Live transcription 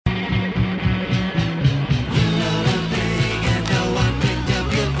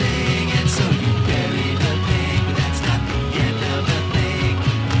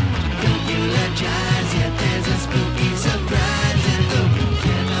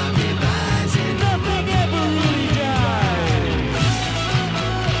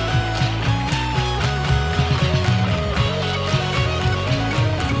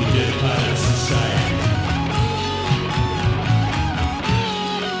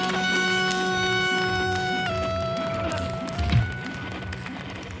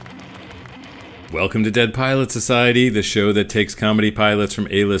Welcome to Dead Pilot Society, the show that takes comedy pilots from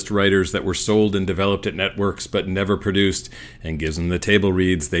A-list writers that were sold and developed at networks but never produced and gives them the table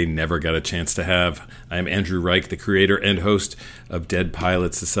reads they never got a chance to have. I am Andrew Reich, the creator and host of Dead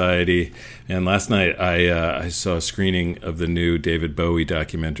Pilot Society. And last night I saw a screening of the new David Bowie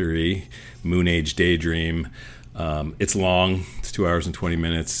documentary, Moon Age Daydream. It's long. It's 2 hours and 20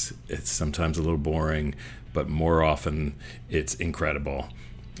 minutes. It's sometimes a little boring, but more often it's incredible.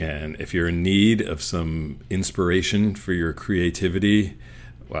 And if you're in need of some inspiration for your creativity,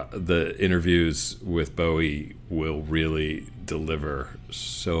 well, the interviews with Bowie will really deliver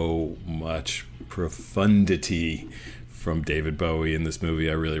so much profundity from David Bowie in this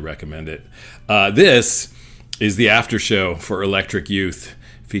movie. I really recommend it. This is the after show for Electric Youth,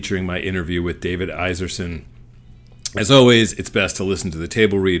 featuring my interview with David Iserson. As always, it's best to listen to the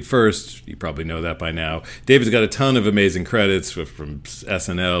table read first. You probably know that by now. David's got a ton of amazing credits from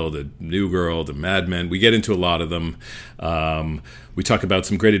SNL to New Girl to Mad Men. We get into a lot of them. We talk about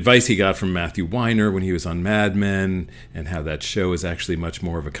some great advice he got from Matthew Weiner when he was on Mad Men and how that show is actually much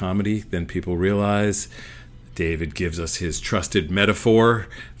more of a comedy than people realize. David gives us his trusted metaphor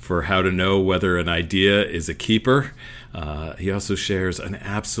for how to know whether an idea is a keeper. He also shares an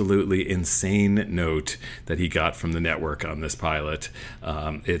absolutely insane note that he got from the network on this pilot.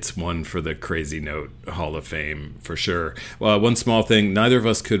 It's one for the Crazy Note Hall of Fame, for sure. Well, one small thing, neither of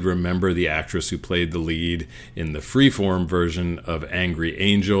us could remember the actress who played the lead in the freeform version of Angry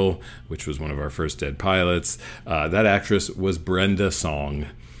Angel, which was one of our first Dead Pilots. That actress was Brenda Song.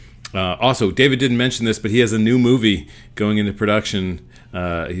 Also, David didn't mention this, but he has a new movie going into production.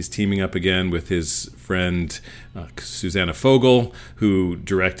 He's teaming up again with his friend Susanna Fogel, who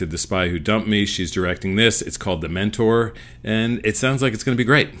directed The Spy Who Dumped Me. She's directing this. It's called The Mentor, and it sounds like it's going to be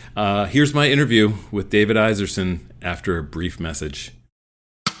great. Here's my interview with David Iserson after a brief message.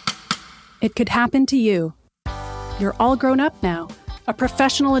 It could happen to you. You're all grown up now, a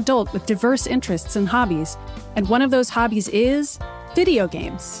professional adult with diverse interests and hobbies, and one of those hobbies is video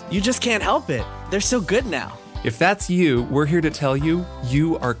games. You just can't help it. They're so good now. If that's you, we're here to tell you,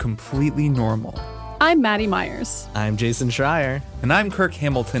 you are completely normal. I'm Maddie Myers. I'm Jason Schreier. And I'm Kirk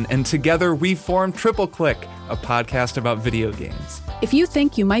Hamilton, and together we form Triple Click, a podcast about video games. If you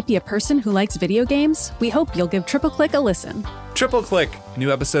think you might be a person who likes video games, we hope you'll give Triple Click a listen. Triple Click,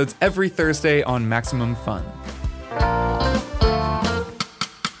 new episodes every Thursday on Maximum Fun.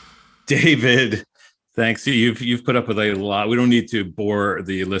 David, thanks. You've put up with a lot. We don't need to bore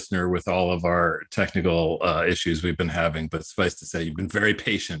the listener with all of our technical issues we've been having, but suffice to say, you've been very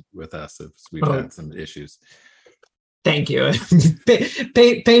patient with us as we've had some issues. Thank you.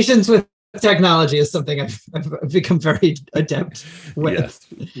 Patience with technology is something I've become very adept with, yes,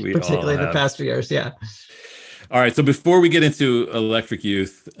 particularly in the past few years. Yeah. All right. So before we get into Electric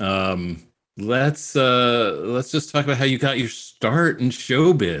Youth, let's just talk about how you got your start in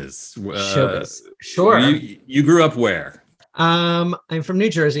showbiz. Showbiz. Sure. You grew up where? I'm from New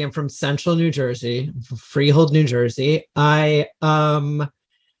Jersey. I'm from Central New Jersey, from Freehold, New Jersey. I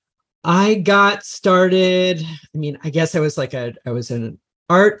got started. I mean, I guess I was an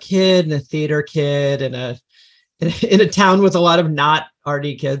art kid and a theater kid in a town with a lot of not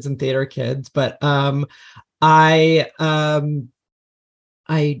arty kids and theater kids. But I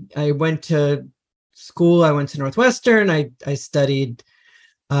went to school. I went to Northwestern. I studied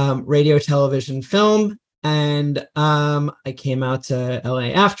radio, television, film, and I came out to LA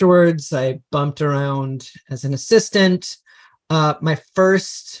afterwards. I bumped around as an assistant. My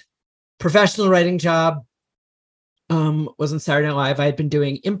first professional writing job was on Saturday Night Live. I had been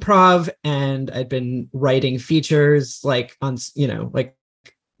doing improv and I'd been writing features like on, like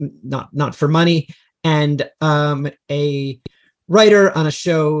not for money, and a writer on a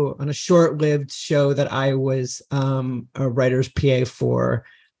short-lived show that I was a writer's PA for,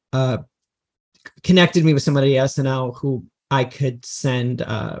 connected me with somebody at SNL who I could send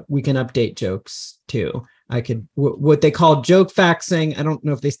Weekend Update jokes to. I could what they called joke faxing. I don't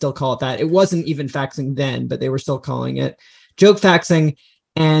know if they still call it that. It wasn't even faxing then, but they were still calling it joke faxing.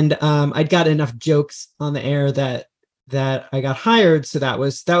 And I'd got enough jokes on the air that I got hired. So that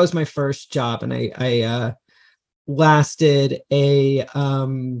was my first job, and I lasted a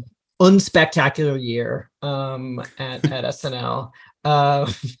unspectacular year at SNL. I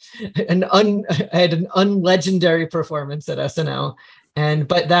had an unlegendary performance at SNL,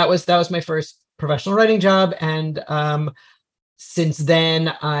 but that was my first professional writing job, and since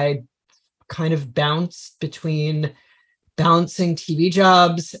then I kind of bounced between balancing TV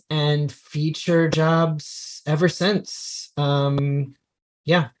jobs and feature jobs ever since.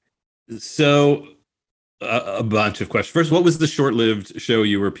 Yeah. So a bunch of questions. First, what was the short-lived show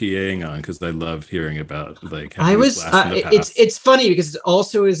you were PAing on? Because I love hearing about like how I these was. blast from the past. It's funny because it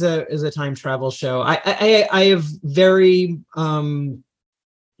also is a time travel show. I have very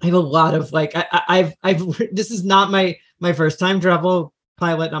I have a lot of like I've this is not my first time travel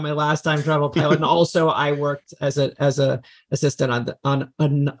pilot, not my last time travel pilot, and also I worked as a assistant on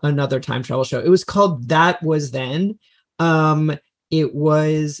another time travel show. It was called That Was Then. It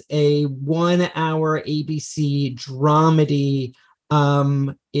was a 1 hour ABC dramedy.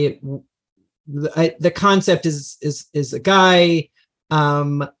 The concept is a guy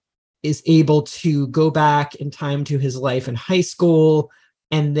is able to go back in time to his life in high school,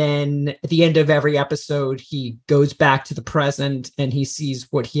 and then at the end of every episode he goes back to the present and he sees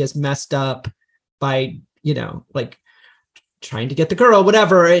what he has messed up by, like trying to get the girl,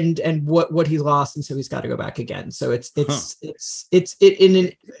 whatever, and what he lost, and so he's got to go back again. So it's in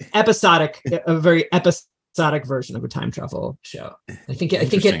an episodic, a very episodic version of a time travel show. I think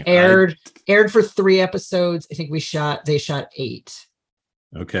it aired for 3 episodes. I think they shot 8.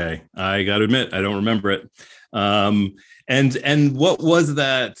 Okay, I got to admit I don't remember it. And what was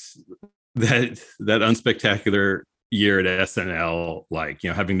that unspectacular year at SNL like?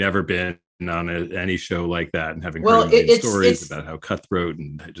 Having never been on any show like that and having heard stories about how cutthroat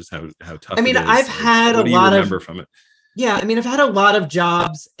and just how tough. I mean, it is. I've had what a do lot you remember from it? Yeah, I mean, I've had a lot of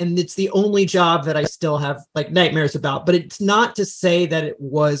jobs, and it's the only job that I still have like nightmares about. But it's not to say that it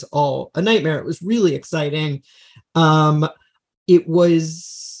was all a nightmare. It was really exciting. It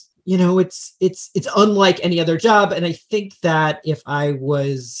was, it's unlike any other job, and I think that if I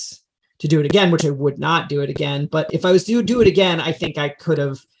was to do it again, which I would not do it again, but if I was to do it again, I think I could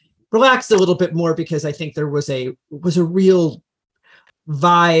have relaxed a little bit more, because I think there was a real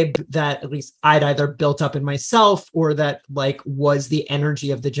vibe that at least I'd either built up in myself, or that like was the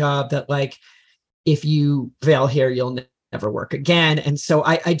energy of the job, that like if you fail here you'll never work again. And so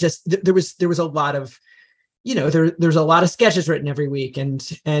I just there was a lot of there's a lot of sketches written every week, and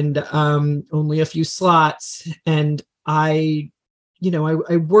only a few slots, and I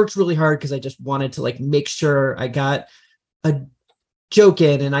worked really hard because I just wanted to like make sure I got a joke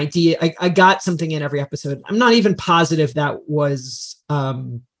in, an idea. I got something in every episode. I'm not even positive that was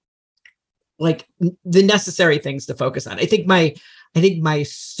like the necessary things to focus on. I think my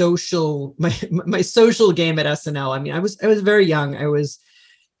social game at SNL. I mean, I was very young. I was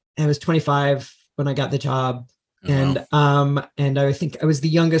 25 when I got the job. And I think I was the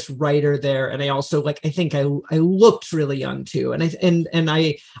youngest writer there, and I also I think I looked really young too, and I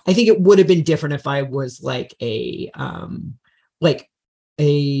think it would have been different if I was like a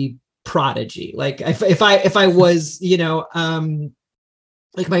prodigy, like if I was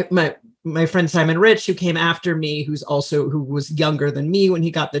like my friend Simon Rich, who came after me, who was younger than me when he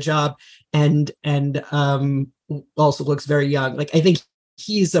got the job, and also looks very young. Like I think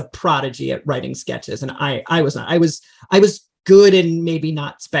he's a prodigy at writing sketches, and I was not. I was good and maybe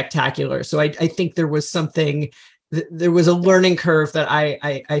not spectacular. So I think there was there was a learning curve that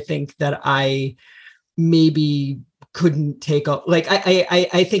I think that I maybe couldn't take up. Like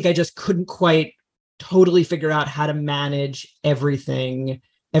I think I just couldn't quite totally figure out how to manage everything,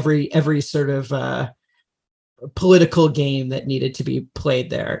 every sort of political game that needed to be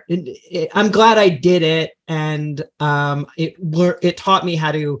played there. I'm glad I did it, and it taught me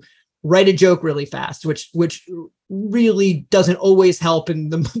how to write a joke really fast, which really doesn't always help.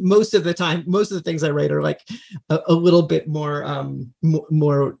 And most of the time, most of the things I write are like a little bit more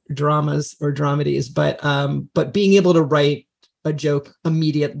dramas or dramedies, but being able to write a joke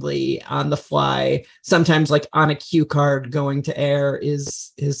immediately on the fly, sometimes like on a cue card going to air,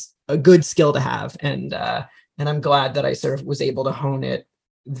 is a good skill to have. And I'm glad that I sort of was able to hone it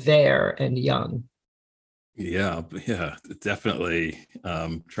there and young. Yeah, definitely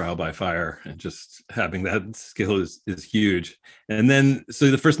trial by fire, and just having that skill is huge. And then,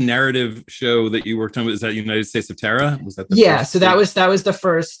 so the first narrative show that you worked on, was that United States of Tara? Was that the first? So that was the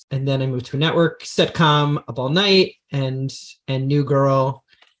first, and then I moved to a network sitcom, Up All Night, and New Girl,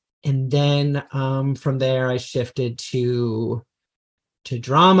 and then from there I shifted to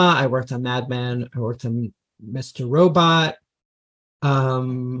drama. I worked on Mad Men. I worked on Mr. Robot.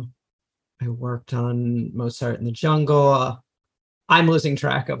 I worked on Mozart in the Jungle. I'm losing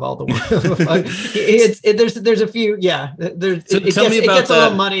track of all the work. There's a few. Yeah, it gets a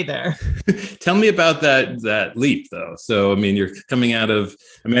little money there. Tell me about that leap, though. So, I mean, you're coming out of.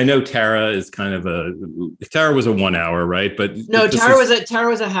 I mean, I know Tara is kind of Tara was a 1 hour, right? But no, Tara was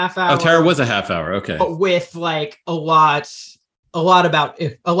a half hour. Oh, Tara was a half hour. Okay, but with like a lot about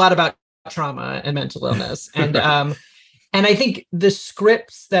trauma and mental illness, and And I think the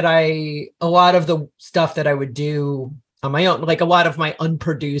scripts that a lot of the stuff that I would do on my own, like a lot of my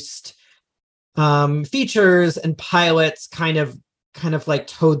unproduced features and pilots kind of like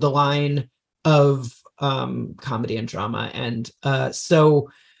towed the line of comedy and drama. And so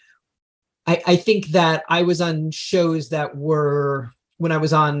I think that I was on shows that were, when I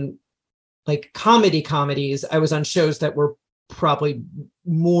was on like comedies, I was on shows that were probably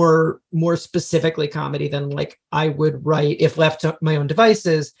more specifically comedy than like I would write if left to my own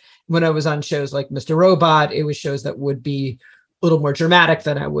devices. When I was on shows like Mr. Robot, it was shows that would be a little more dramatic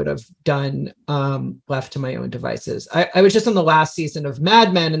than I would have done left to my own devices. I was just on the last season of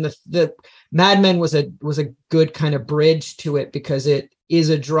Mad Men, and the Mad Men was a good kind of bridge to it because it is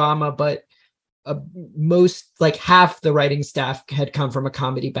a drama, but most, like half the writing staff had come from a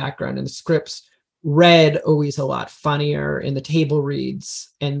comedy background, and the scripts read always a lot funnier in the table reads,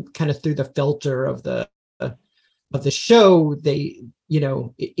 and kind of through the filter of the show, they, you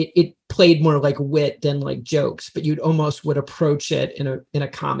know, it played more like wit than like jokes, but you'd almost would approach it in a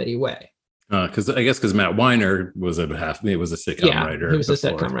comedy way. Because Matt Weiner was a sitcom writer. He was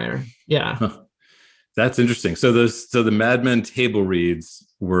before. A sitcom writer. Yeah. Huh. That's interesting. So the Mad Men table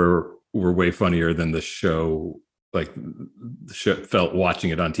reads were way funnier than the show, like the show felt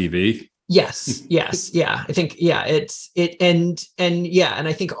watching it on TV. Yes. Yeah. I think, yeah, and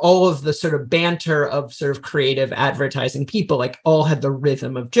I think all of the sort of banter of sort of creative advertising people, like all had the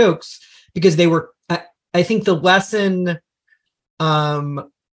rhythm of jokes because they were, I think the lesson,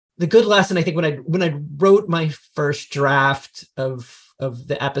 the good lesson, I think when I wrote my first draft of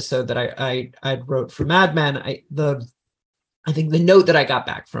the episode that I wrote for Mad Men, I think the note that I got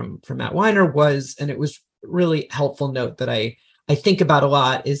back from Matt Weiner was, and it was really helpful note that I think about a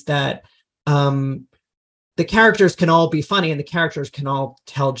lot, is that the characters can all be funny and the characters can all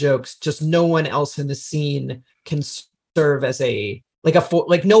tell jokes, just no one else in the scene can serve as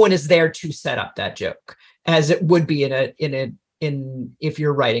like no one is there to set up that joke, as it would be in if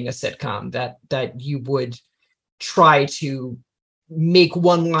you're writing a sitcom that you would try to make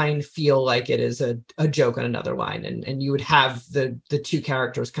one line feel like it is a joke on another line, and you would have the two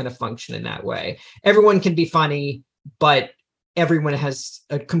characters kind of function in that way. Everyone can be funny, but everyone has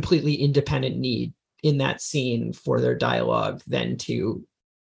a completely independent need in that scene for their dialogue than to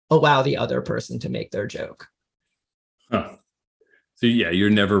allow the other person to make their joke. Huh. So yeah, you're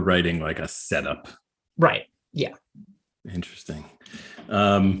never writing like a setup. Right. Yeah. Interesting.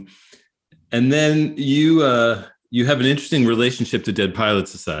 And then you have an interesting relationship to Dead Pilot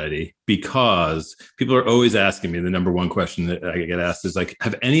Society, because people are always asking me, the number one question that I get asked is like,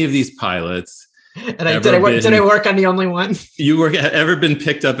 have any of these pilots did I work on the only one? Ever been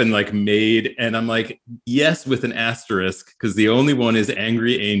picked up and like made? And I'm like, yes, with an asterisk, because the only one is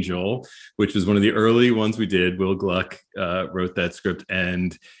Angry Angel, which was one of the early ones we did. Will Gluck wrote that script,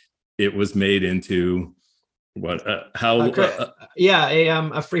 and it was made into what? A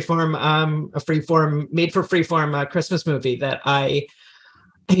freeform made for freeform Christmas movie that I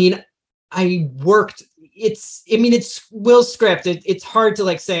worked. It's Will's script. It's hard to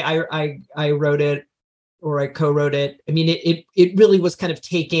like say I wrote it or I co-wrote it. I mean, it really was kind of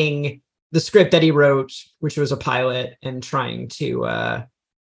taking the script that he wrote, which was a pilot, and trying to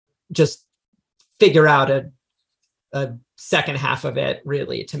just figure out a second half of it,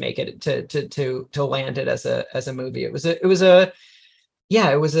 really, to make it to land it as a movie. It was a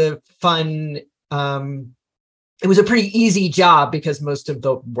fun. It was a pretty easy job because most of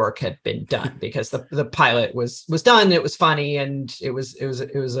the work had been done, because the pilot was done. It was funny, and it was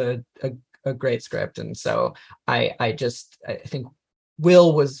a great script. And so I think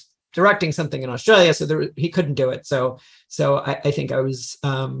Will was directing something in Australia, so he couldn't do it. So I think I was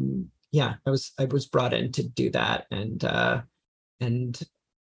I was brought in to do that, and I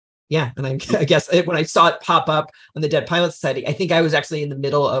guess when I saw it pop up on the Dead Pilot Society, I think I was actually in the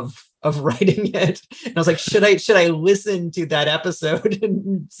middle of writing it, and I was like, should I listen to that episode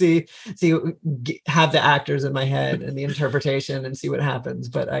and have the actors in my head and the interpretation and see what happens?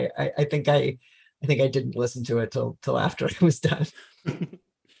 But I think I didn't listen to it till after I was done.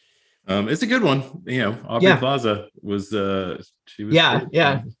 It's a good one. Aubrey Plaza was she was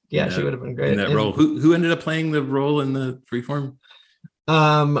great. She would have been great in that role. Who ended up playing the role in the freeform?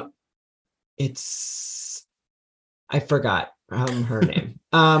 I forgot her name.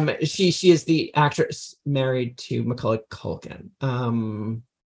 She is the actress married to Macaulay Culkin. And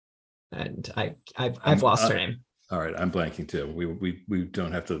I've lost her name. All right, I'm blanking too. We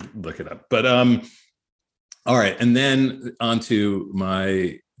don't have to look it up. But all right, and then on to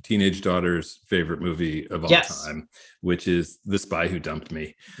teenage daughter's favorite movie of all time, which is The Spy Who Dumped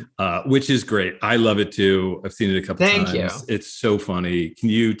Me, which is great. I love it too. I've seen it a couple times. Thank you. It's so funny. Can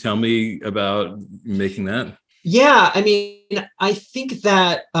you tell me about making that? Yeah, I mean, I think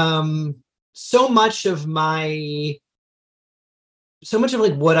that so much of like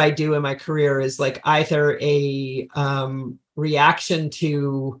what I do in my career is like either a reaction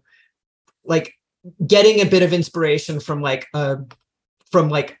to like getting a bit of inspiration from like a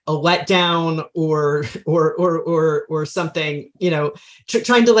letdown or something,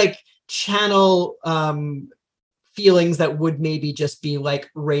 trying to like channel feelings that would maybe just be like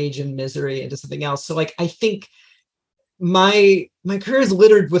rage and misery into something else. So like I think my career is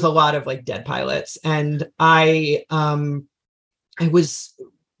littered with a lot of like dead pilots, and I was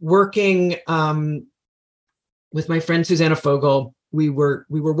working with my friend Susanna Fogel. We were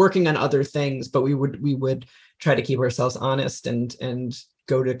working on other things, but we would try to keep ourselves honest and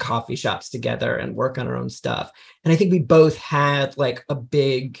go to coffee shops together and work on our own stuff. And I think we both had like a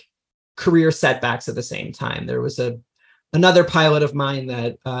big career setbacks at the same time. There was another pilot of mine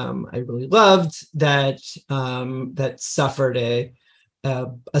that I really loved that suffered a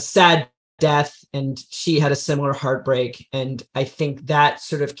sad death, and she had a similar heartbreak. And I think that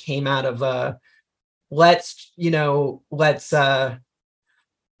sort of came out of let's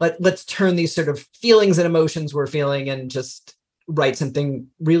turn these sort of feelings and emotions we're feeling and just write something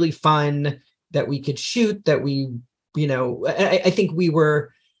really fun that we could shoot, that I think we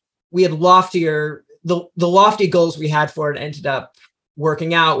had the lofty goals we had for it ended up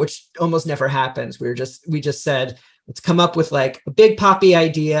working out, which almost never happens. We just said, let's come up with like a big poppy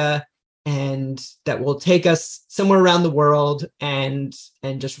idea and that will take us somewhere around the world and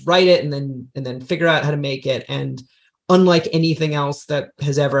just write it and then figure out how to make it. And unlike anything else that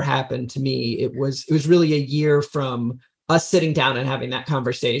has ever happened to me, it was really a year from us sitting down and having that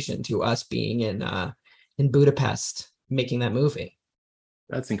conversation to us being in Budapest making that movie.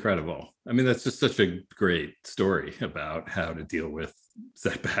 That's incredible. I mean, that's just such a great story about how to deal with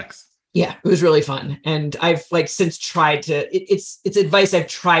setbacks. Yeah, it was really fun. And I've like since tried to, it's advice I've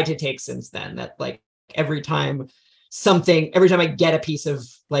tried to take since then, that like every time I get a piece of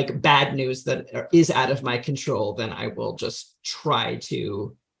like bad news that is out of my control, then I will just try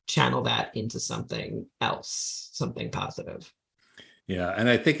to channel that into something else, something positive. Yeah. And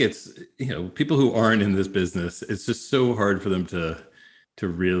I think it's, people who aren't in this business, it's just so hard for them to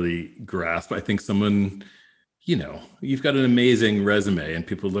really grasp. I think someone, you've got an amazing resume and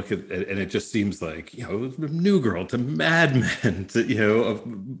people look at it and it just seems like, New Girl to Mad Men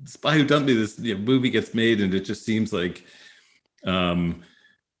to, Spy Who Dumped Me, this movie gets made and it just seems like,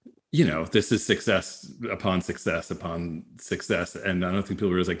 this is success upon success upon success. And I don't think people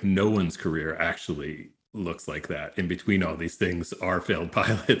realize like no one's career actually looks like that. In between all these things are failed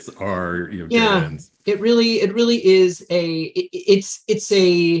pilots, are, dead ends. It really is it's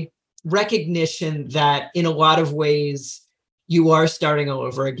a recognition that in a lot of ways you are starting all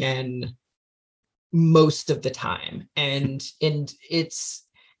over again most of the time, and it's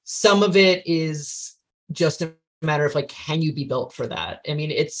some of it is just a matter of like, can you be built for that? I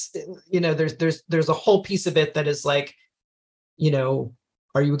mean, it's there's a whole piece of it that is like,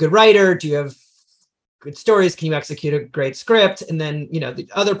 are you a good writer? Do you have good stories? Can you execute a great script? And then the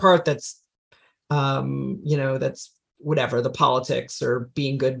other part that's that's whatever, the politics or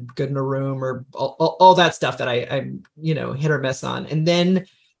being good in a room or all that stuff that I'm hit or miss on. And then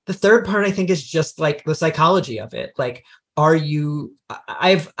the third part I think is just like the psychology of it. Like, I've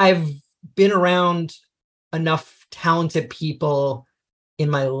been around enough talented people in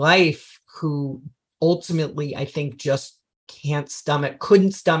my life who ultimately I think just couldn't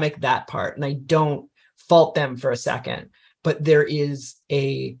stomach that part. And I don't fault them for a second, but there is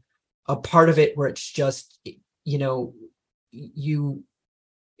a part of it where it's just, you,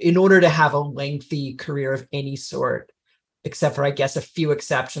 in order to have a lengthy career of any sort, except for I guess a few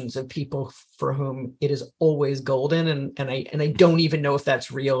exceptions of people for whom it is always golden, and I don't even know if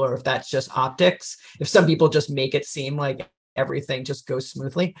that's real or if that's just optics, if some people just make it seem like everything just goes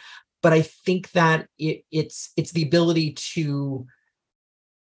smoothly. But I think that it's the ability to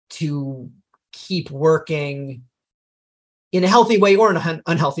keep working in a healthy way or an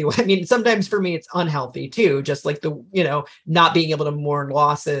unhealthy way. I mean, sometimes for me, it's unhealthy too, just like not being able to mourn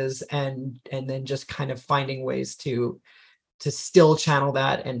losses and then just kind of finding ways to still channel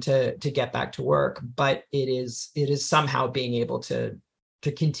that and to get back to work. But it is somehow being able to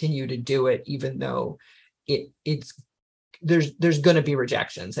continue to do it, even though there's going to be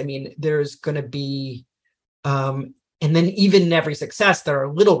rejections. I mean, there's going to be, and then even in every success, there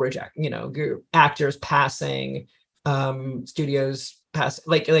are little actors passing, studios pass,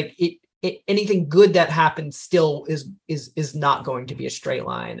 anything good that happens still is not going to be a straight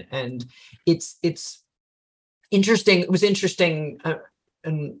line. And it's interesting. It was interesting,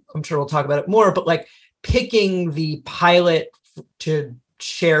 and I'm sure we'll talk about it more, but like picking the pilot to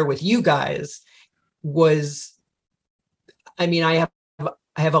share with you guys was, I mean, I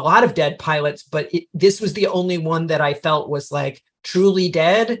have a lot of dead pilots, but this was the only one that I felt was like truly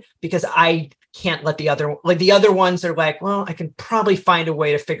dead, because I can't let the other ones are like, well, I can probably find a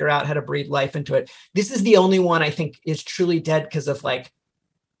way to figure out how to breathe life into it. This is the only one I think is truly dead because of like,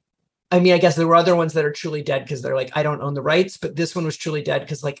 I mean, I guess there were other ones that are truly dead because they're like, I don't own the rights, but this one was truly dead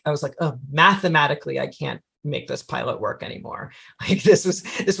because like, I was like, oh, mathematically, I can't make this pilot work anymore. Like this was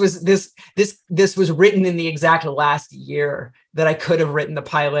written in the exact last year that I could have written the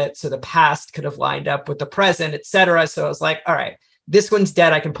pilot. So the past could have lined up with the present, etc. So I was like, all right, this one's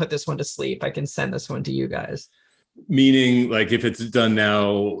dead. I can put this one to sleep. I can send this one to you guys. Meaning, like, if it's done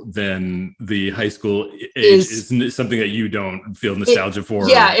now, then the high school age is something that you don't feel nostalgia for.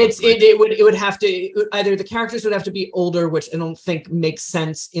 Yeah, it would have to, either the characters would have to be older, which I don't think makes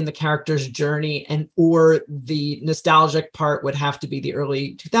sense in the character's journey, or the nostalgic part would have to be the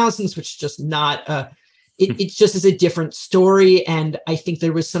early 2000s, which is just not it just is a different story. And I think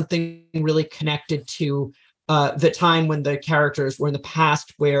there was something really connected to the time when the characters were in the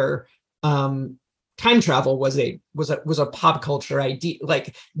past, where time travel was a pop culture idea.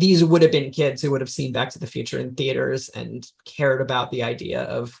 Like, these would have been kids who would have seen Back to the Future in theaters and cared about the idea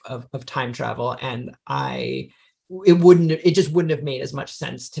of time travel. And it just wouldn't have made as much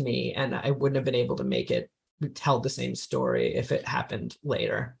sense to me, and I wouldn't have been able to tell the same story if it happened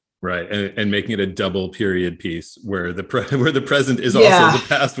later. Right, and making it a double period piece where the present is also the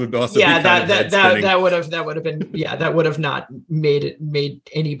past would also be that would have been that would have not made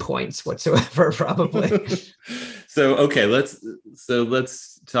any points whatsoever, probably. So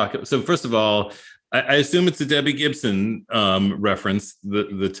let's talk. So first of all, I assume it's a Debbie Gibson reference,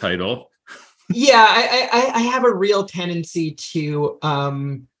 the title. Yeah, I have a real tendency to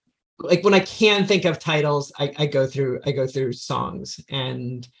like, when I can think of titles, I go through songs,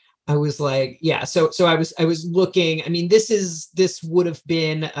 and I was like, yeah. So I was looking. I mean, this would have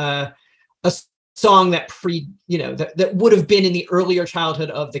been a song that that would have been in the earlier childhood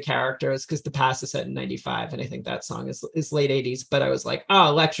of the characters, because The Past is set in 95, and I think that song is late 80s. But I was like, oh,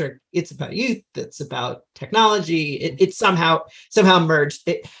 Electric, it's about youth, it's about technology. It somehow merged.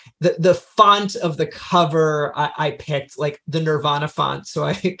 The font of the cover, I picked like the Nirvana font, so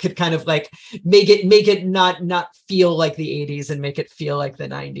I could kind of like make it not feel like the 80s and make it feel like the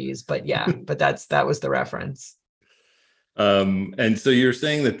 90s. But yeah, but that was the reference. And so you're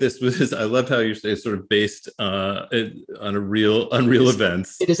saying that this was, I love how you're saying it's sort of based on real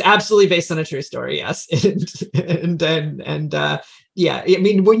events. It is absolutely based on a true story. Yes. and yeah, I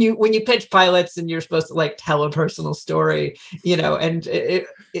mean, when you pitch pilots and you're supposed to like tell a personal story, and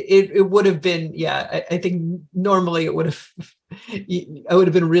it would have been, I think normally I would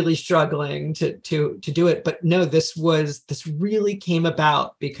have been really struggling to do it. But no, this really came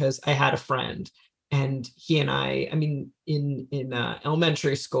about because I had a friend. And he and I mean, in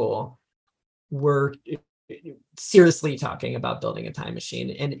elementary school, were seriously talking about building a time machine,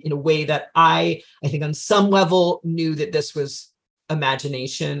 and in a way that I think on some level knew that this was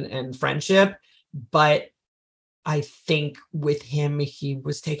imagination and friendship, but I think with him, he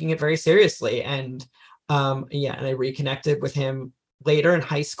was taking it very seriously. And and I reconnected with him later in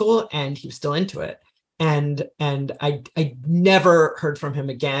high school, and he was still into it. And I never heard from him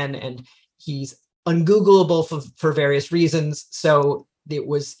again, and he's ungoogleable for various reasons. So it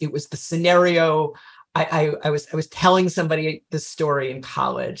was the scenario. I was telling somebody this story in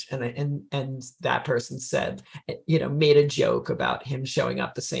college, and that person said, made a joke about him showing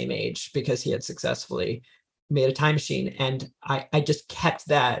up the same age because he had successfully made a time machine. And I just kept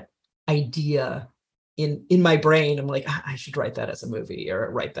that idea in my brain. I'm like, I should write that as a movie, or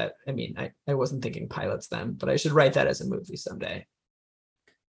write that. I mean, I wasn't thinking pilots then, but I should write that as a movie someday.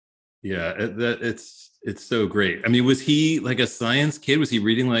 Yeah, it's so great. I mean, was he like a science kid? Was he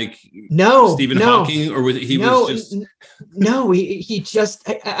reading like Stephen Hawking, or was he just? No, he just.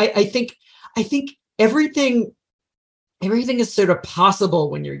 I think everything is sort of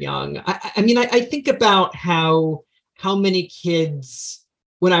possible when you're young. I mean, I think about how many kids,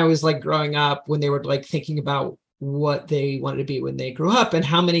 when I was like growing up, when they were like thinking about what they wanted to be when they grew up, and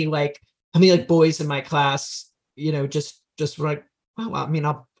how many boys in my class, just were like, well, I mean,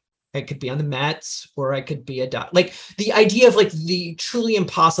 I could be on the Mets, or I could be a doctor. Like, the idea of like the truly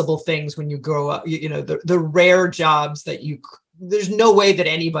impossible things when you grow up, the rare jobs that you there's no way that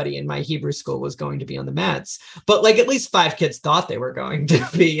anybody in my Hebrew school was going to be on the Mets, but like at least 5 kids thought they were going to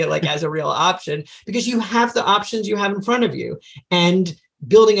be like as a real option, because you have the options you have in front of you. And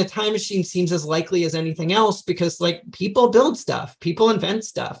building a time machine seems as likely as anything else, because like people build stuff, people invent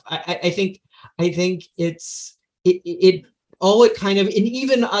stuff. I think it all it kind of, and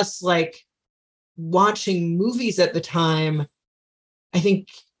even us like watching movies at the time, I think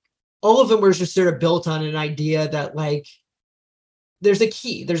all of them were just sort of built on an idea that like there's a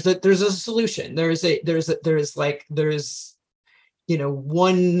key, there's a solution, there's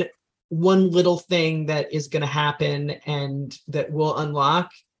one little thing that is going to happen and that will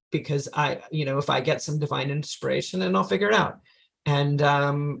unlock, because if I get some divine inspiration, and I'll figure it out. And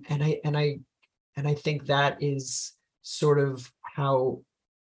I think that is sort of how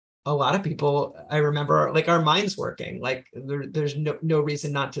a lot of people, I remember, like our minds working. Like there's no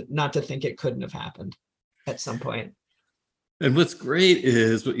reason not to think it couldn't have happened at some point. And what's great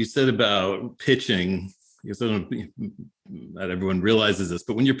is what you said about pitching, because not everyone realizes this,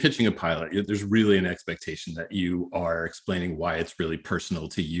 but when you're pitching a pilot, there's really an expectation that you are explaining why it's really personal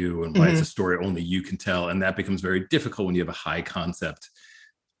to you and why it's a story only you can tell. And that becomes very difficult when you have a high concept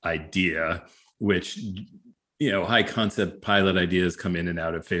idea, which, high concept pilot ideas come in and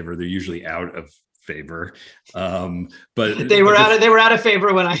out of favor. They're usually out of favor, but they were out of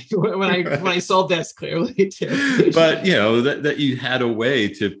favor when I sold this, clearly too. But that you had a way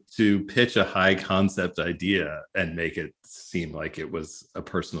to pitch a high concept idea and make it seem like it was a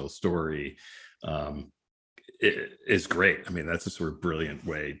personal story, it is great. I mean, that's a sort of brilliant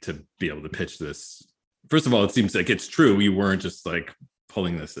way to be able to pitch this. First of all, it seems like it's true. You weren't just like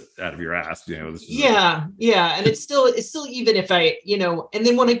pulling this out of your ass, this yeah. And it's still even if I, and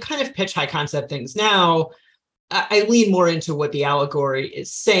then when I kind of pitch high concept things now, I lean more into what the allegory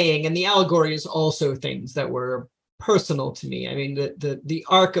is saying, and the allegory is also things that were personal to me. I mean, the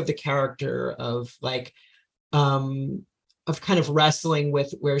arc of the character of like of kind of wrestling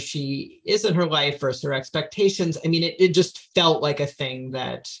with where she is in her life versus her expectations. I mean, it just felt like a thing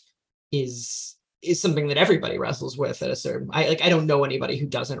that is something that everybody wrestles with at a certain, I don't know anybody who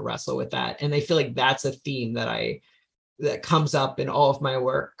doesn't wrestle with that. And I feel like that's a theme that comes up in all of my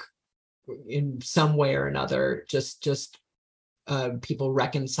work in some way or another, just people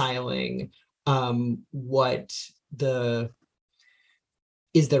reconciling what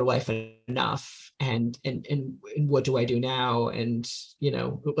is their life enough, and what do I do now? And,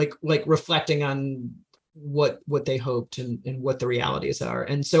 like reflecting on what they hoped and what the realities are.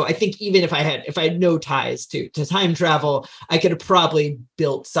 And so I think even if I had no ties to time travel, I could have probably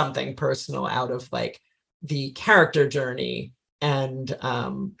built something personal out of like the character journey, and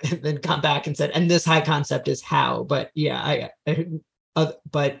then come back and said, and this high concept is how. But yeah,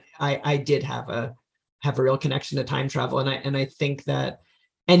 I did have a real connection to time travel, and I think that,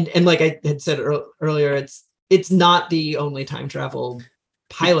 and like I had said earlier, it's not the only time travel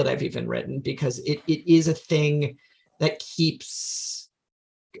pilot I've even written, because it is a thing that keeps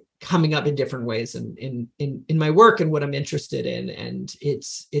coming up in different ways in my work and what I'm interested in. And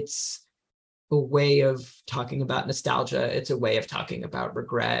it's a way of talking about nostalgia. It's a way of talking about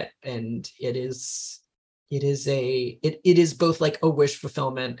regret. And it is both like a wish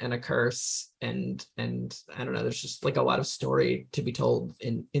fulfillment and a curse. And I don't know, there's just like a lot of story to be told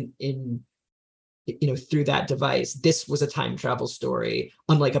in through that device. This was a time travel story,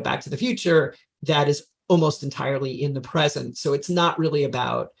 unlike a Back to the Future that is almost entirely in the present. So it's not really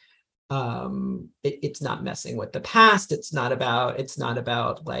about it's not messing with the past. It's not about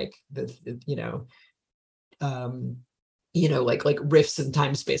like like rifts in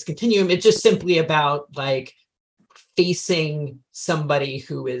time space continuum. It's just simply about like facing somebody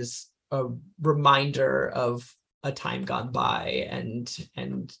who is a reminder of a time gone by, and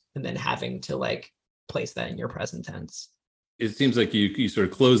then having to like place that in your present tense. It seems like you sort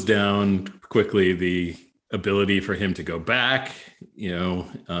of closed down quickly the ability for him to go back,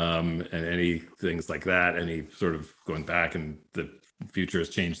 and any things like that, any sort of going back and the future has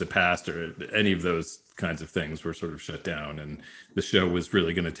changed the past, or any of those kinds of things were sort of shut down, and the show was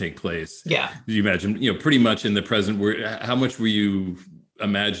really going to take place. Yeah. Did you imagine, pretty much in the present, how much were you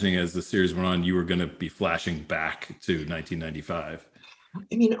imagining as the series went on, you were going to be flashing back to 1995?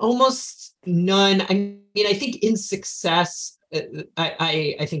 I mean, almost none. I mean, I think in Success,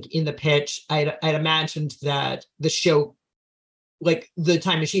 I think in the pitch, I'd imagined that the show, like the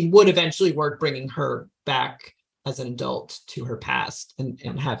time machine, would eventually work bringing her back as an adult to her past,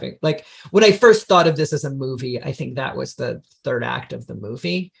 and having, like, when I first thought of this as a movie, I think that was the third act of the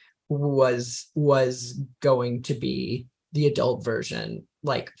movie was going to be the adult version,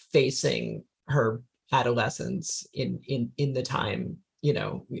 like facing her adolescence in the time,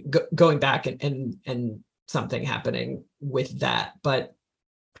 going back and something happening with that. But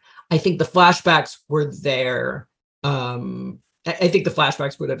I think the flashbacks were there. I think the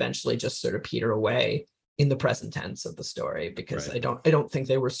flashbacks would eventually just sort of peter away in the present tense of the story, because Right. I don't think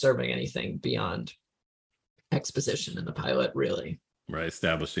they were serving anything beyond exposition in the pilot, really. Right,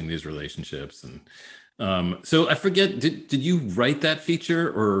 establishing these relationships. And so I forget, did you write that feature,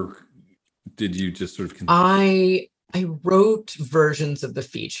 or did you just sort of I wrote versions of the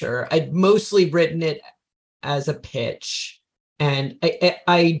feature. I'd mostly written it as a pitch, and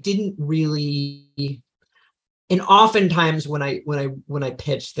I didn't really. And oftentimes when I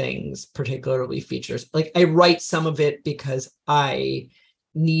pitch things, particularly features, like I write some of it because I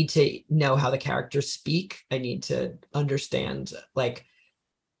need to know how the characters speak. I need to understand like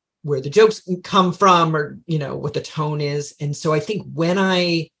where the jokes come from, or what the tone is. And so I think when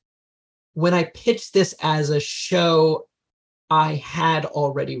I pitched this as a show, I had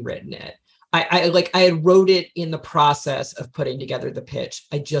already written it. I had wrote it in the process of putting together the pitch.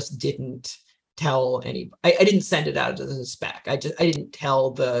 I just didn't tell any. I didn't send it out as a spec. I didn't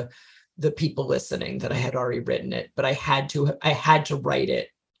tell the people listening that I had already written it, but I had to write it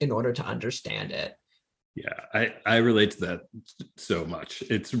in order to understand it. Yeah, I relate to that so much.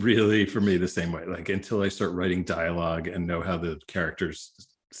 It's really, for me, the same way. Like, until I start writing dialogue and know how the characters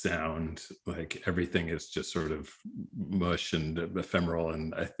sound, like everything is just sort of mush and ephemeral.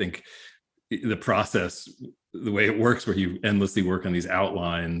 And I think the process, the way it works, where you endlessly work on these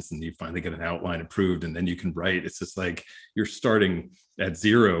outlines and you finally get an outline approved and then you can write, it's just like you're starting at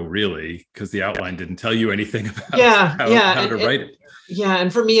zero, really, because the outline didn't tell you anything about how to write it. Yeah,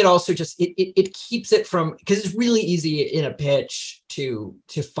 and for me, it also just it keeps it from, because it's really easy in a pitch to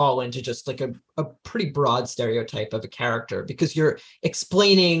fall into just like a pretty broad stereotype of a character, because you're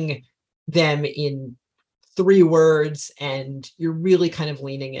explaining them in 3 words, and you're really kind of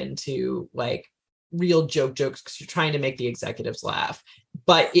leaning into like real jokes because you're trying to make the executives laugh.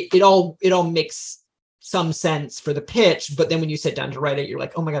 But it all makes some sense for the pitch, but then when you sit down to write it, you're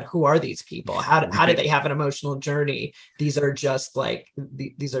like, oh my god, who are these people? How do they have an emotional journey? These are just like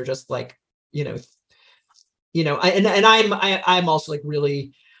I'm also like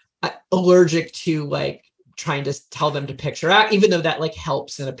really allergic to like trying to tell them to picture out, even though that like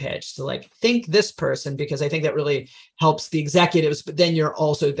helps in a pitch to like think this person, because I think that really helps the executives. But then you're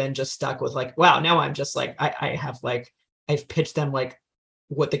also then just stuck with like, wow, now I'm just like I've pitched them like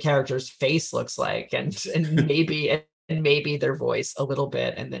what the character's face looks like, and maybe their voice a little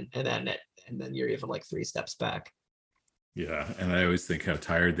bit, and then you're even like 3 steps back. Yeah, and I always think how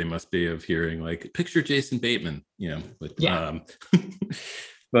tired they must be of hearing like, picture Jason Bateman, but Yeah.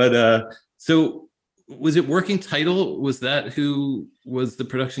 But so was it Working Title? Was that who was the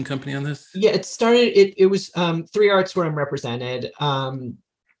production company on this? Yeah, it was 3 Arts where I'm represented.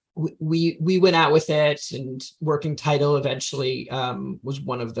 We went out with it, and Working Title eventually was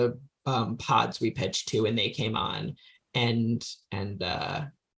one of the pods we pitched to, and they came on, and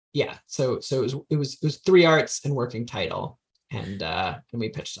yeah, so it was 3 Arts and Working Title, and we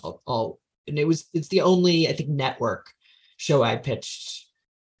pitched all, and it's the only, I think, network show I pitched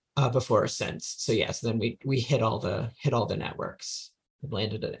before or since. So yes, then we hit all the networks and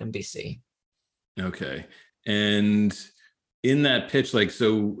landed at NBC. Okay, and in that pitch, like,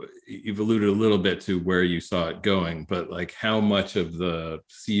 so you've alluded a little bit to where you saw it going, but like, how much of the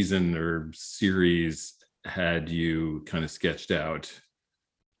season or series had you kind of sketched out?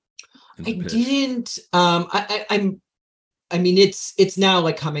 I didn't. I mean, it's now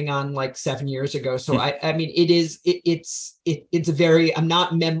like coming on like 7 years ago. So I mean, it's a very, I'm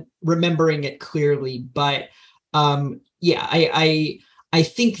not remembering it clearly, but yeah, I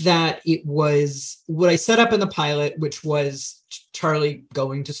think that it was what I set up in the pilot, which was Charlie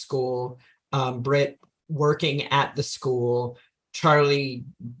going to school, Britt working at the school, Charlie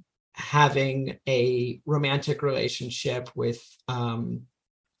having a romantic relationship with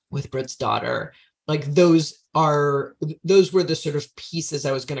Britt's daughter. Like those were the sort of pieces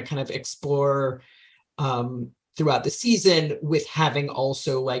I was going to kind of explore throughout the season, with having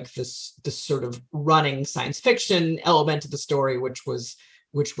also like this sort of running science fiction element to the story, which was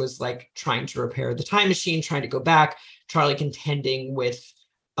like trying to repair the time machine, trying to go back, Charlie contending with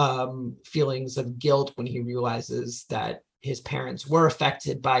feelings of guilt when he realizes that his parents were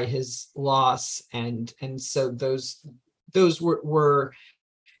affected by his loss, and so those were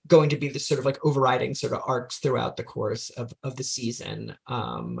going to be the sort of like overriding sort of arcs throughout the course of the season.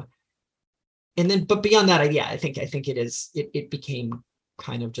 And then, but beyond that, I think it became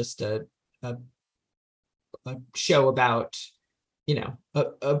kind of just a show about, you know,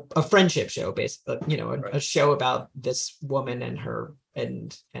 a friendship show, basically, you know, a show about this woman and her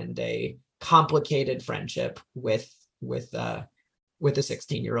and a complicated friendship with a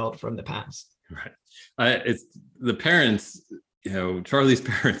 16-year-old from the past. Right. It's the parents, you know, Charlie's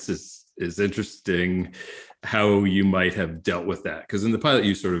parents is interesting how you might have dealt with that. Because in the pilot,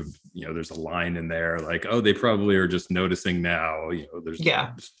 you sort of, you know, there's a line in there like, oh, they probably are just noticing now, you know, there's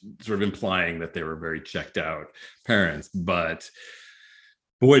sort of implying that they were very checked out parents. But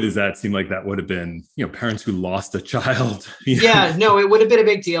boy, does that seem like that would have been, you know, parents who lost a child. Yeah, no, it would have been a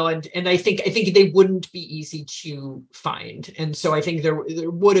big deal. And I think they wouldn't be easy to find. And so I think there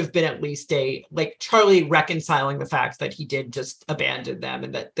would have been at least like Charlie reconciling the fact that he did just abandon them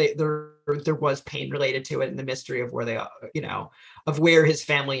and that there was pain related to it and the mystery of where they are, you know, of where his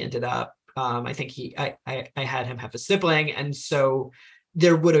family ended up. I think I had him have a sibling. And so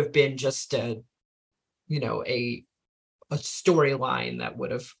there would have been just a storyline that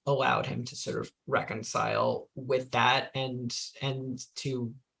would have allowed him to sort of reconcile with that and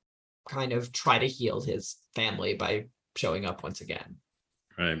to kind of try to heal his family by showing up once again.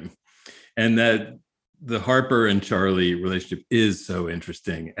 Right. And that the Harper and Charlie relationship is so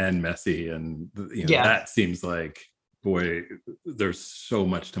interesting and messy. And, you know, that seems like, boy, there's so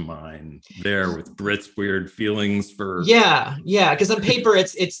much to mine there with Britt's weird feelings for. Yeah. Because on paper, it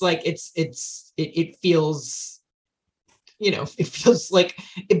feels, you know, it feels like,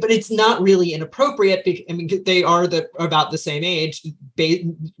 but it's not really inappropriate. I mean, they are about the same age,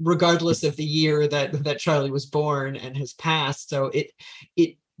 regardless of the year that Charlie was born and his past. So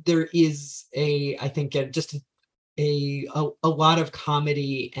there is I think just a lot of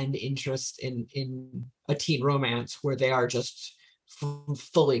comedy and interest in a teen romance where they are just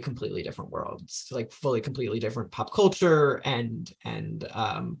fully completely different worlds, like fully completely different pop culture and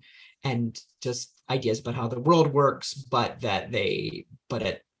just ideas about how the world works, but at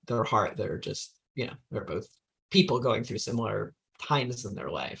their heart, they're just, you know, they're both people going through similar times in their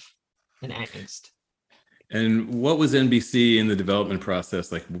life and angst. And what was NBC in the development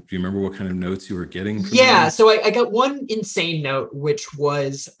process like? Do you remember what kind of notes you were getting from them? them? So I got one insane note, which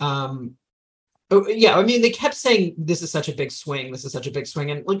was, I mean, they kept saying, this is such a big swing.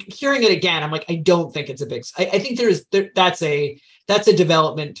 And like hearing it again, I'm like, I don't think it's a big, I think that's a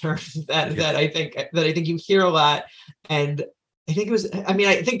development term that I think you hear a lot. And I think it was, I mean,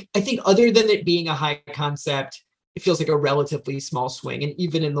 I think other than it being a high concept, it feels like a relatively small swing. And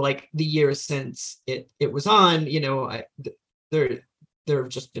even in the years since it was on, you know, there have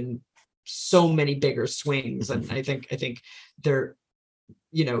just been so many bigger swings. And I think they're,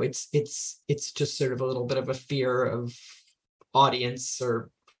 you know, it's just sort of a little bit of a fear of audience or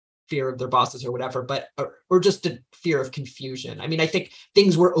fear of their bosses or whatever, but or just a fear of confusion. I mean, I think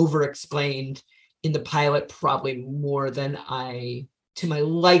things were over explained in the pilot probably more than to my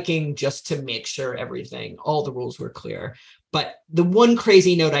liking, just to make sure all the rules were clear. But the one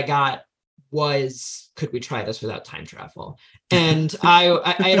crazy note I got was, could we try this without time travel? And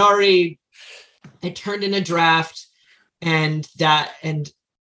I had already, I turned in a draft, and that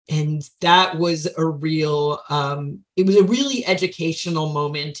was a real, it was a really educational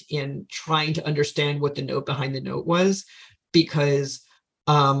moment in trying to understand what the note behind the note was, because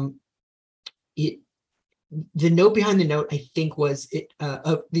the note behind the note, I think, was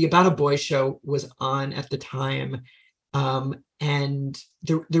the About a Boy show was on at the time. And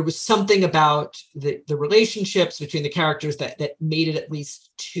there was something about the relationships between the characters that made it, at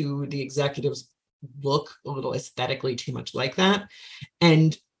least to the executives, look a little aesthetically too much like that.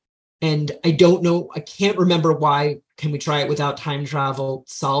 And I don't know, I can't remember why Can We Try It Without Time Travel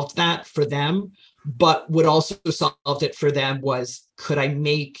solved that for them, but what also solved it for them was, could I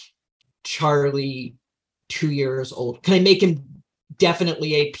make Charlie 2 years old? Can I make him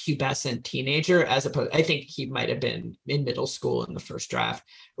definitely a pubescent teenager, as opposed, I think he might have been in middle school in the first draft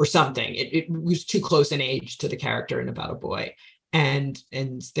or something. It was too close an age to the character in About a Boy. And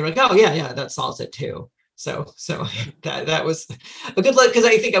they're like, oh yeah, that solves it too. So that was a good look, because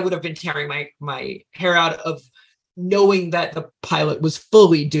I think I would have been tearing my hair out of knowing that the pilot was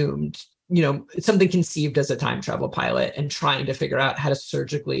fully doomed, you know, something conceived as a time travel pilot, and trying to figure out how to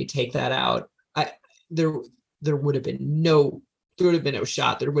surgically take that out. There would have been no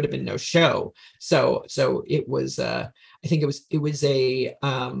shot. There would have been no show. So it was I think it was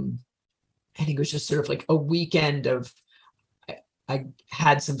just sort of like a weekend of, I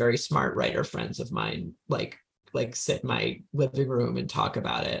had some very smart writer friends of mine like sit in my living room and talk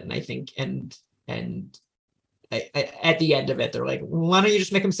about it. And I think, and I, at the end of it, they're like, why don't you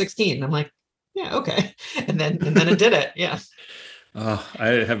just make him 16? And I'm like, yeah, okay. And then it did it. Yeah. I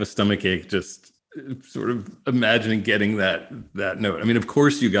have a stomach ache just sort of imagining getting that note. I mean, of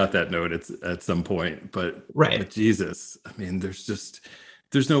course you got that note at some point, but Jesus, I mean,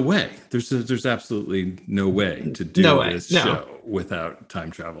 there's no way. There's absolutely no way to do this show without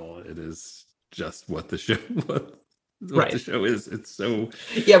time travel. It is just what the show the show is. It's so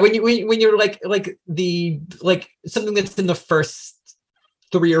when you're like something that's in the first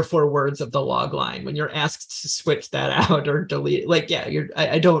 3 or 4 words of the log line, when you're asked to switch that out or delete,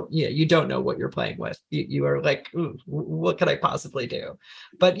 you don't know what you're playing with. You are like, ooh, what could I possibly do?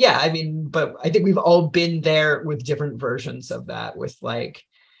 But I think we've all been there with different versions of that, with like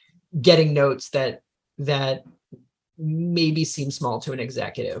getting notes that maybe seem small to an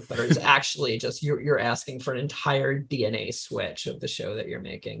executive, but it's actually just you're asking for an entire DNA switch of the show that you're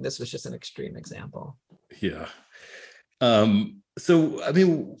making. This was just an extreme example. Yeah. So, I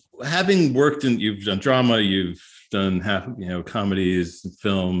mean, having worked you've done drama, you've done comedies, and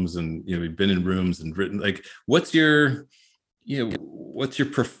films, and, you've been in rooms and written, like, what's your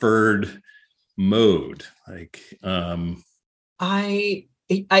preferred mode? Like, I'm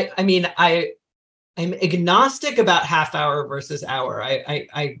agnostic about half hour versus hour.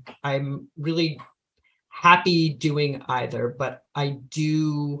 I'm really happy doing either, but I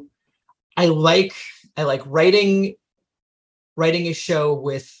like writing a show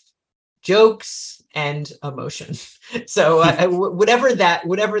with jokes and emotion. So whatever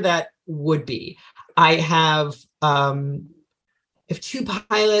that would be. I have 2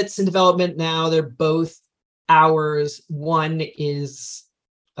 pilots in development now. They're both hours. One is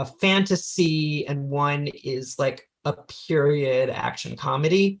a fantasy and one is like a period action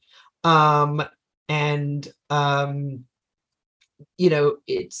comedy.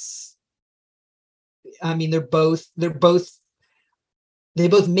 They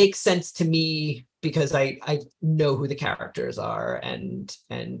both make sense to me because I know who the characters are, and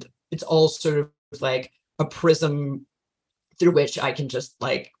it's all sort of like a prism through which I can just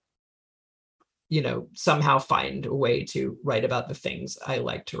somehow find a way to write about the things I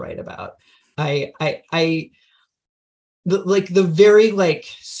like to write about. The very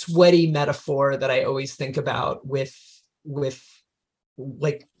sweaty metaphor that I always think about with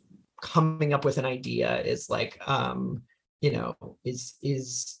coming up with an idea is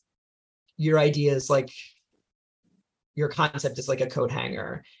is your idea is your concept is like a coat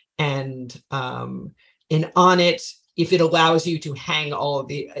hanger, and on it, if it allows you to hang all of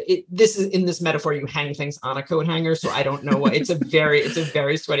this is in this metaphor, you hang things on a coat hanger. So I don't know what it's a very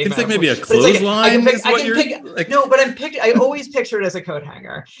sweaty. It's metaphor. like maybe a clothesline. I always picture it as a coat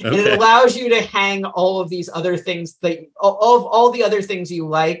hanger, okay. And it allows you to hang all of these other things all the other things you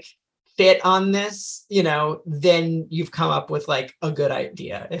like fit on this. Then you've come up with a good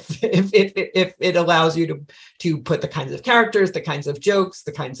idea. If it allows you to put the kinds of characters, the kinds of jokes,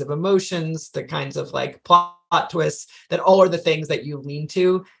 the kinds of emotions, the kinds of plot twists that all are the things that you lean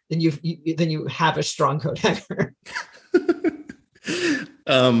to, then you have a strong coat hanger.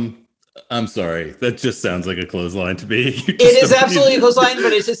 I'm sorry, that just sounds like a clothesline to me. It is absolutely a clothesline,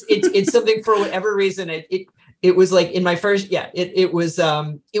 but it's something, for whatever reason it was in my first it was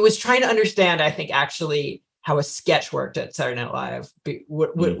trying to understand, I think, actually how a sketch worked at Saturday Night Live,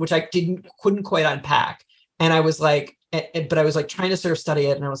 which I couldn't quite unpack, and I was but I was trying to sort of study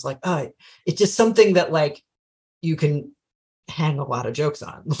it, and I was it's just something that you can hang a lot of jokes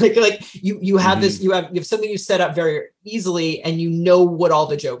on. You have this, you have something you set up very easily, and what all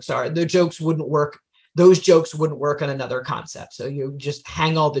the jokes are. The jokes wouldn't work. Those jokes wouldn't work on another concept. So you just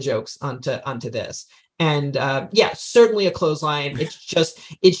hang all the jokes onto this. And certainly a clothesline. It's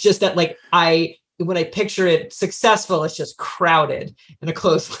just that when I picture it successful, it's just crowded, and a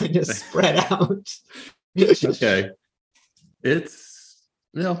clothesline is spread out. Okay. It's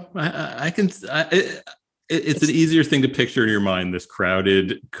it's an easier thing to picture in your mind, this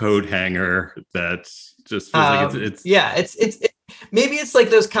crowded coat hanger that just feels it's maybe it's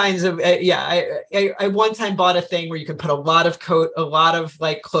those kinds of I one time bought a thing where you can put a lot of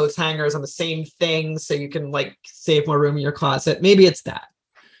clothes hangers on the same thing, so you can save more room in your closet. Maybe it's that.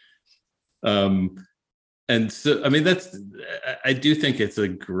 And so, I mean, I do think it's a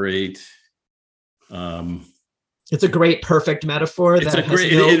great perfect metaphor. It's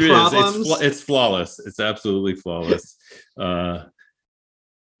problems. It's flawless. It's absolutely flawless. But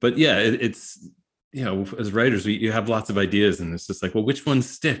it's as writers, you have lots of ideas, and it's just which ones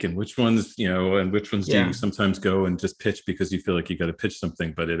stick and which ones, and which ones do you sometimes go and just pitch because you feel like you got to pitch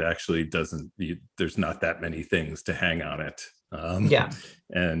something, but it actually doesn't. There's not that many things to hang on it.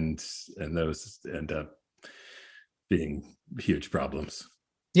 And those end up being huge problems.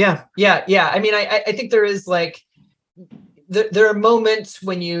 I mean, I think there is there are moments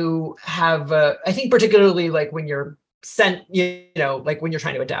when you have, I think particularly like when you're sent, like when you're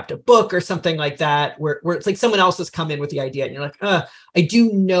trying to adapt a book or something like that, where it's like someone else has come in with the idea and you're like, I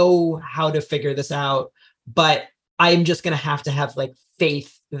do know how to figure this out, but I'm just going to have like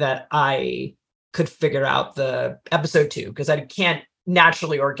faith that I could figure out the episode 2, because I can't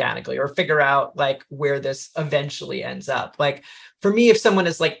naturally, organically, or figure out like where this eventually ends up. Like for me, if someone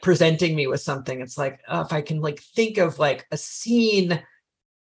is like presenting me with something, it's like, if I can like think of like a scene,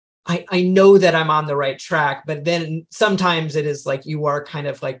 I know that I'm on the right track. But then sometimes it is like you are kind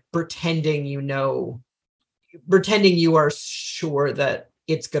of like pretending you are sure that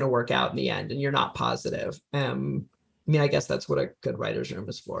it's going to work out in the end, and you're not positive. I mean, I guess that's what a good writer's room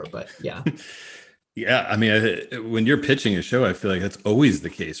is for, but yeah. Yeah, I mean, when you're pitching a show, I feel like that's always the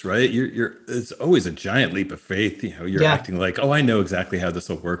case, right? It's always a giant leap of faith. You're acting like, oh, I know exactly how this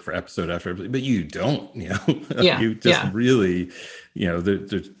will work for episode after episode, but you don't. You just really,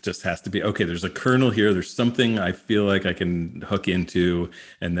 there just has to be, okay, there's a kernel here. There's something I feel like I can hook into,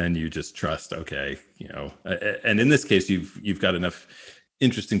 and then you just trust. Okay, and in this case, you've got enough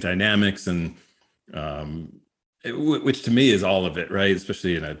interesting dynamics and. Which to me is all of it, right?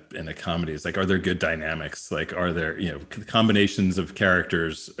 Especially in a comedy, it's like, are there good dynamics? Like, are there combinations of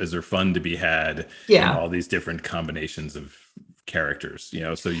characters? Is there fun to be had? In all these different combinations of characters?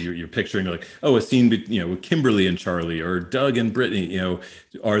 So you're picturing like, oh, a scene, with Kimberly and Charlie, or Doug and Brittany.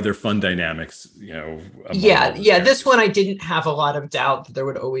 Are there fun dynamics? This one I didn't have a lot of doubt that there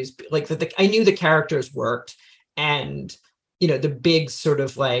would always be like that. I knew the characters worked, and the big sort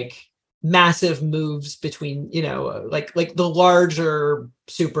of like massive moves between like the larger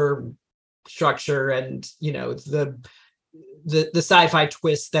super structure and the sci-fi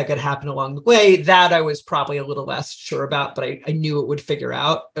twists that could happen along the way, that I was probably a little less sure about, but I knew it would figure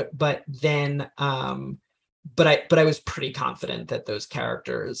out. But then but I was pretty confident that those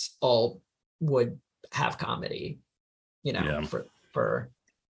characters all would have comedy for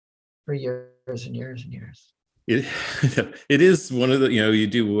years and years and years. It is one of the, you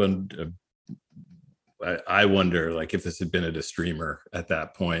do one. I wonder, like, if this had been at a streamer at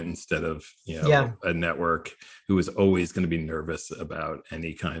that point instead of a network who is always going to be nervous about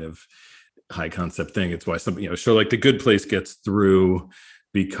any kind of high concept thing. It's why something, a show like The Good Place gets through,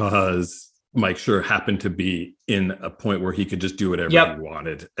 because Mike Schur happened to be in a point where he could just do whatever he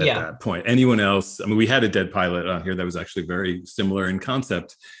wanted at that point. Anyone else, I mean, we had a dead pilot on here that was actually very similar in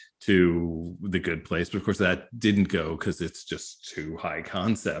concept to The Good Place, but of course that didn't go because it's just too high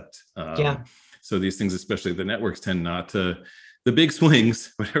concept. So these things, especially the networks, tend not to, the big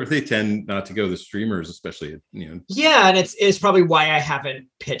swings, whatever, they tend not to go. The streamers, especially, and it's probably why I haven't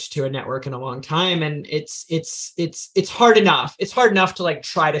pitched to a network in a long time. And it's hard enough. It's hard enough to like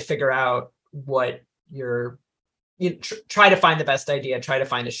try to figure out what try to find the best idea, try to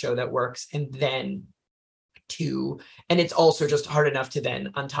find a show that works, and then and it's also just hard enough to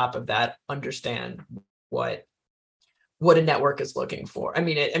then, on top of that, understand what a network is looking for. I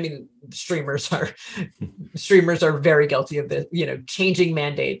mean, streamers are very guilty of this, changing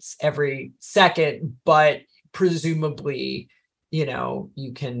mandates every second, but presumably, you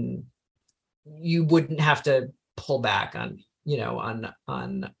wouldn't have to pull back on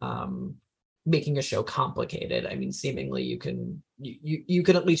making a show complicated. I mean, seemingly you can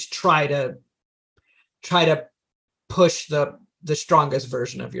at least try to push the strongest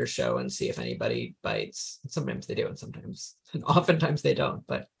version of your show and see if anybody bites. Sometimes they do, and oftentimes they don't.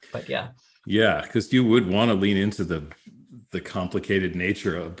 But yeah, because you would want to lean into the complicated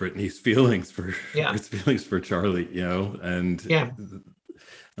nature of Brittany's feelings for Charlie, and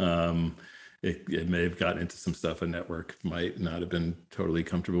it may have gotten into some stuff a network might not have been totally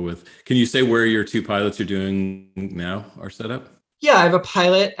comfortable with. Can you say where your 2 pilots you're doing now are set up? Yeah, I have a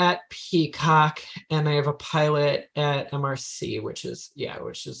pilot at Peacock, and I have a pilot at MRC, which is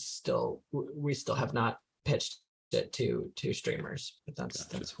still, we still have not pitched it to streamers, but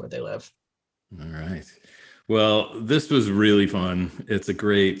that's where they live. All right. Well, this was really fun. It's a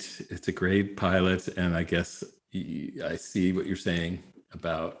great pilot, and I guess I see what you're saying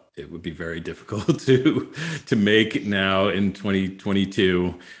about it would be very difficult to make now in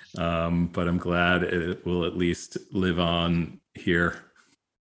 2022, but I'm glad it will at least live on here.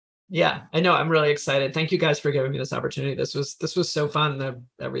 Yeah, I know. I'm really excited. Thank you guys for giving me this opportunity. This was so fun.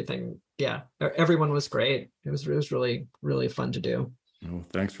 Everything. Yeah, everyone was great. It was really, really fun to do. Oh,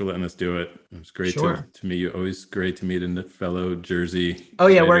 thanks for letting us do it. It was great to meet you. Always great to meet a fellow Jersey. Oh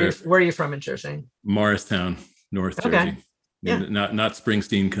yeah, where are you from in Jersey? Morristown, North Jersey. Yeah, not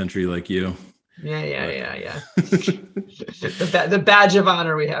Springsteen country like you. Yeah. The badge of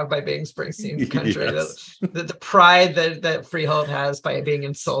honor we have by being Springsteen country. Yes. The pride that Freehold has by being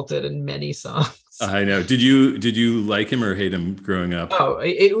insulted in many songs. I know. Did you like him or hate him growing up? Oh,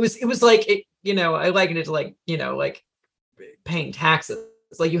 it was like I likened it to like paying taxes.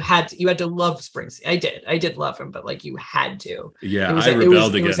 Like you had to love Springsteen. I did love him, but like you had to. Yeah, I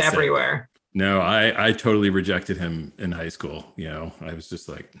rebelled against it. It was everywhere. No, I totally rejected him in high school. I was just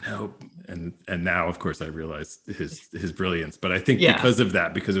like, nope. And now, of course, I realize his brilliance. But I think because of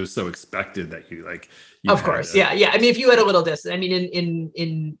that, because it was so expected that you of course. Yeah. I mean, if you had a little distance, I mean,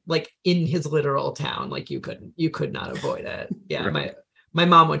 in his literal town, like you could not avoid it. Yeah. Right. My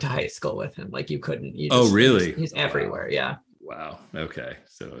mom went to high school with him. Like you couldn't. Oh, really? He's everywhere. Yeah. Wow. Okay.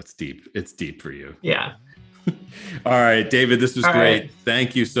 So it's deep. It's deep for you. Yeah. All right, David, this was great. Right.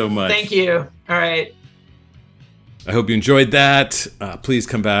 Thank you so much. Thank you. All right. I hope you enjoyed that. Please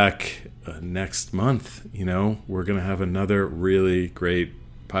come back next month. We're going to have another really great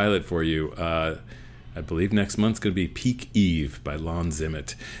pilot for you. I believe next month's going to be Peak Eve by Lon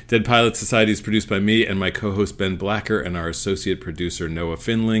Zimmett. Dead Pilot Society is produced by me and my co-host Ben Blacker and our associate producer Noah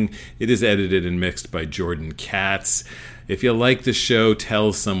Finling. It is edited and mixed by Jordan Katz. If you like the show,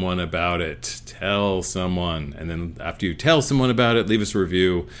 tell someone about it. Tell someone. And then after you tell someone about it, leave us a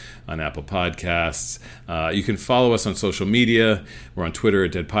review on Apple Podcasts. You can follow us on social media. We're on Twitter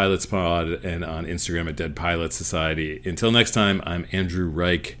at Dead Pilots Pod and on Instagram at Dead Pilot Society. Until next time, I'm Andrew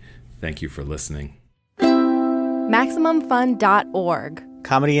Reich. Thank you for listening. MaximumFun.org.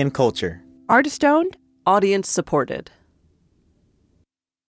 Comedy and culture. Artist owned. Audience supported.